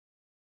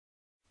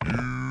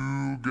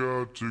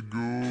to go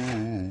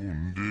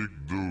and dig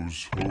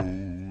those holes.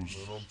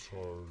 Man, I'm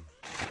tired.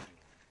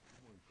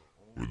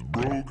 With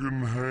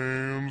broken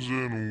hands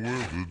and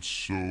withered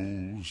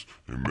souls,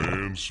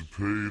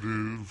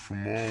 emancipated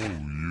from all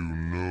you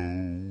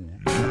know.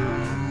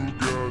 You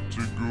got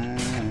to go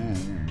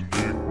and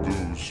dig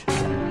those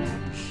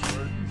holes.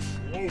 Man, you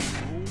slow,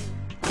 bro.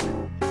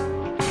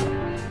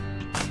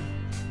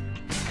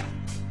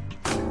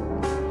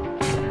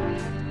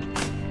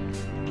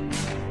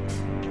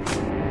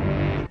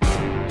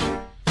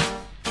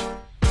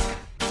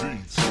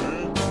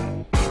 zig-zag.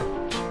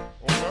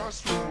 Oh, that's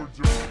what we're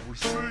doing. We're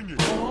singing.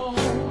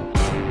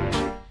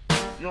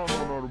 Y'all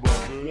don't know about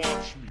that.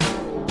 Watch me.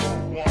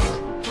 Watch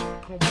me.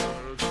 Come on,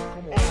 Ed.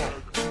 Come on,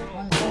 Ed.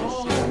 Come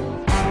on.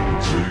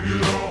 Dig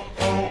it all,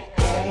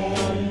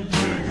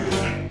 dig it.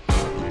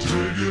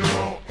 Dig it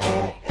all,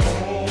 dig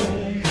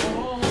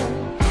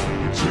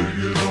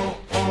it all,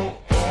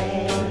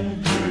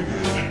 dig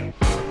it.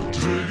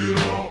 Dig it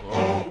all,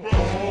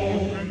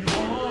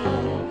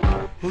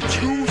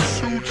 two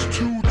suits,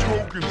 two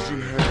tokens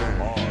in hand.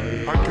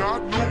 I got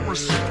no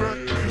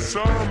respect, cause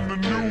I'm the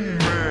new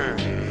man.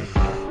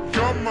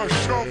 Got my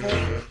shovel,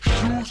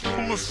 shoes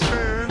full of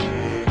sand.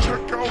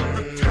 Check out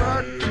the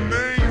tag, the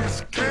name's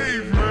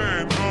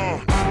Caveman.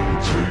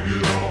 Dig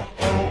it all,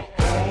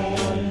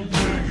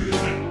 dig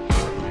it.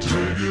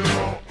 Dig it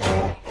all,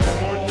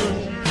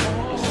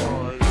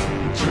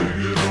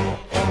 dig it all,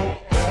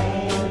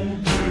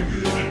 dig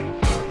it.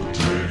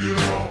 Dig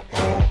it all.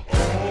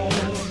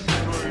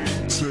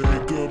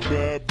 Take a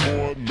bad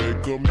boy,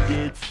 make him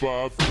dig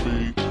 5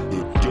 feet.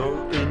 The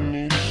dirt in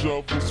these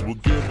shovels will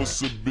give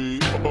us a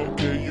beat.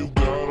 Okay, you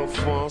gotta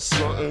find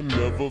something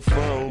never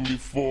found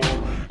before.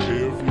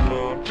 If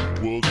not,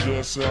 we'll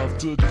just have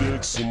to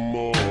dig some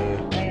more.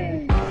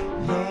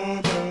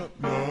 Na na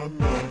na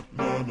na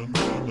na na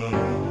na na.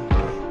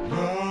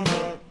 Na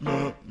na na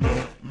na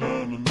na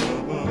na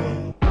na.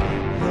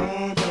 Na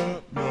na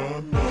na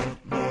na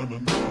na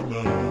na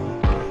na.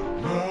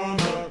 Na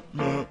na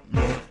na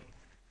na.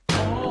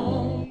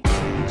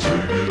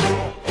 Dig it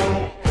all,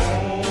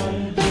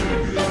 dig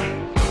it.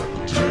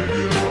 Dig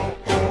it all, dig it all,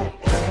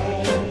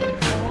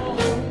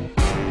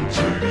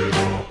 dig it. Dig it all, dig it all, dig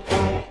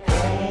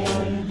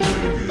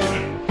it.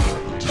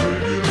 Dig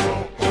it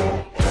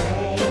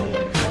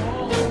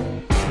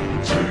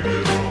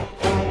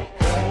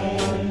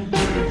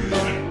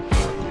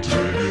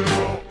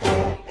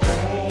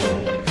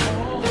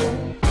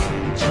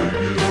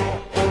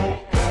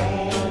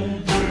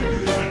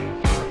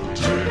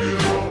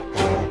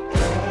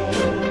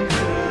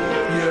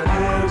Your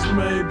hands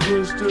may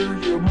blister,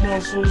 your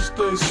muscles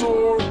stay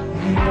sore.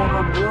 You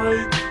wanna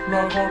break,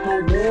 knock on the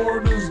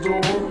warden's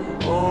door.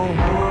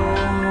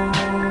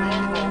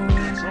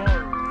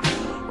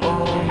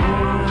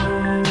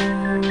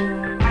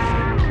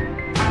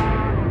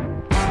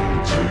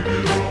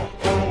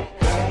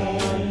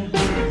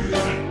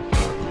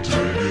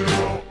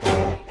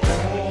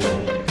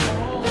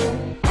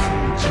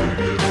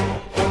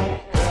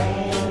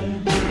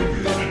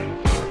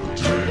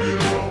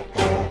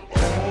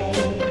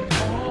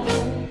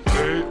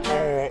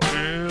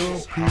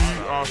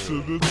 To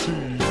the T.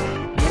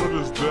 What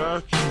is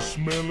that? You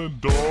smelling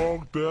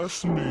dog?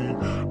 That's me.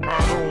 I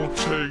don't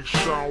take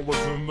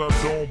showers and I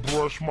don't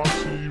brush my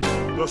teeth.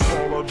 That's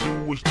all I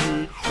do is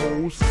dig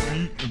holes,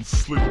 eat and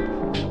sleep.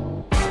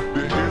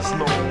 There is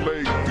no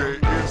lake, there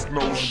is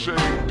no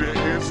shade,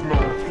 there is no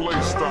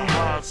place to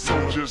hide. So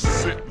just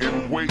sit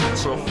and wait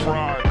to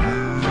fry.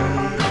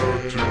 You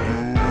got to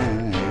go.